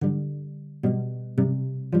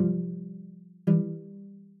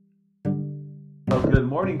Good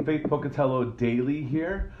morning, Faith Pocatello Daily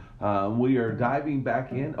here. We are diving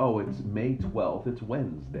back in. Oh, it's May 12th. It's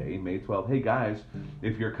Wednesday, May 12th. Hey guys,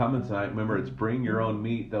 if you're coming tonight, remember it's bring your own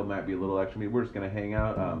meat. There might be a little extra meat. We're just going to hang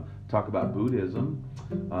out, talk about Buddhism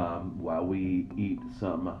while we eat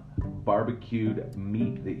some barbecued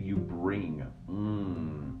meat that you bring.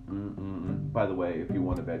 By the way, if you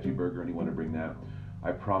want a veggie burger and you want to bring that,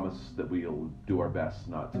 I promise that we'll do our best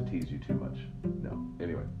not to tease you too much. No,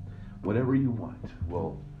 anyway. Whatever you want,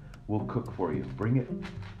 we'll cook for you. Bring it,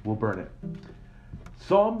 we'll burn it.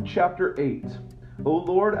 Psalm chapter 8. O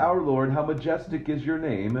Lord, our Lord, how majestic is your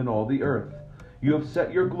name in all the earth. You have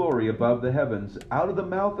set your glory above the heavens. Out of the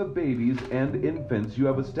mouth of babies and infants you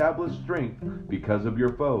have established strength because of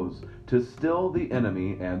your foes, to still the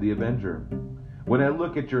enemy and the avenger. When I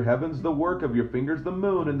look at your heavens, the work of your fingers, the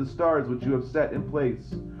moon and the stars which you have set in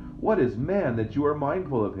place. What is man that you are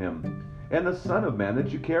mindful of him? And the Son of Man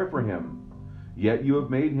that you care for him. Yet you have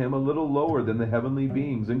made him a little lower than the heavenly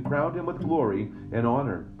beings, and crowned him with glory and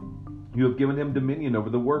honor. You have given him dominion over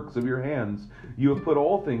the works of your hands. You have put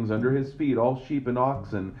all things under his feet, all sheep and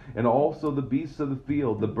oxen, and also the beasts of the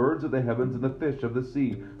field, the birds of the heavens, and the fish of the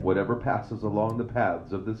sea, whatever passes along the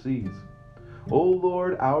paths of the seas. O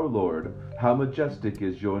Lord, our Lord, how majestic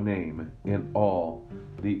is your name in all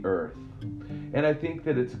the earth. And I think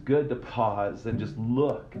that it's good to pause and just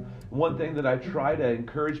look. One thing that I try to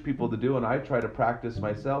encourage people to do, and I try to practice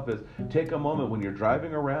myself, is take a moment when you're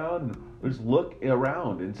driving around and just look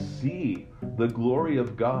around and see the glory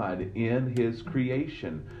of God in his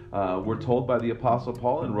creation. We're told by the Apostle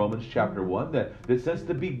Paul in Romans chapter 1 that since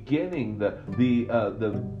the beginning,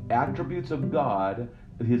 the attributes of God,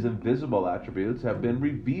 his invisible attributes, have been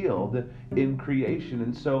revealed in creation.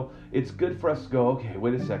 And so it's good for us to go, okay,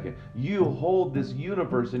 wait a second. You hold this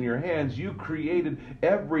universe in your hands. You created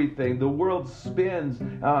everything. The world spins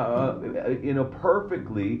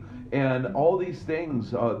perfectly. And all these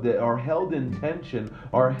things that are held in tension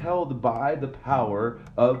are held by the power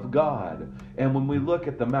of God. And when we look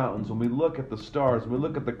at the mountains, when we look at the stars, when we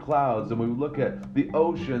look at the clouds, and we look at the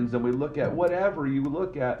oceans, and we look at whatever you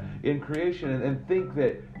look at in creation, and think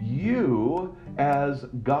that you, as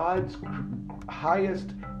God's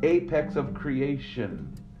highest apex of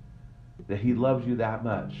creation, that he loves you that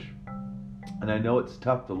much. And I know it's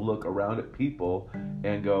tough to look around at people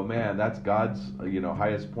and go, man, that's God's,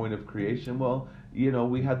 highest point of creation. Well,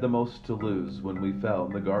 we had the most to lose when we fell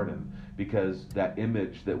in the garden, because that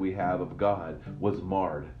image that we have of God was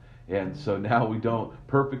marred. And so now we don't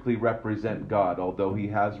perfectly represent God, although he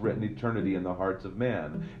has written eternity in the hearts of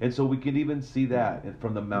man. And so we can even see that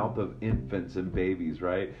from the mouth of infants and babies,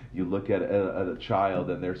 right? You look at a child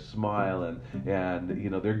and their smile and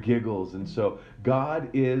their giggles. And so God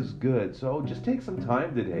is good. So just take some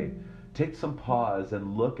time today. Take some pause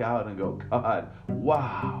and look out and go, God,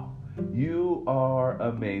 wow, you are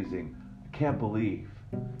amazing. I can't believe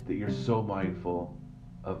that you're so mindful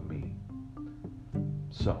of me.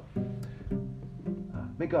 So,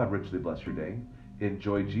 may God richly bless your day.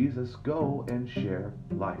 Enjoy Jesus. Go and share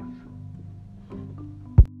life.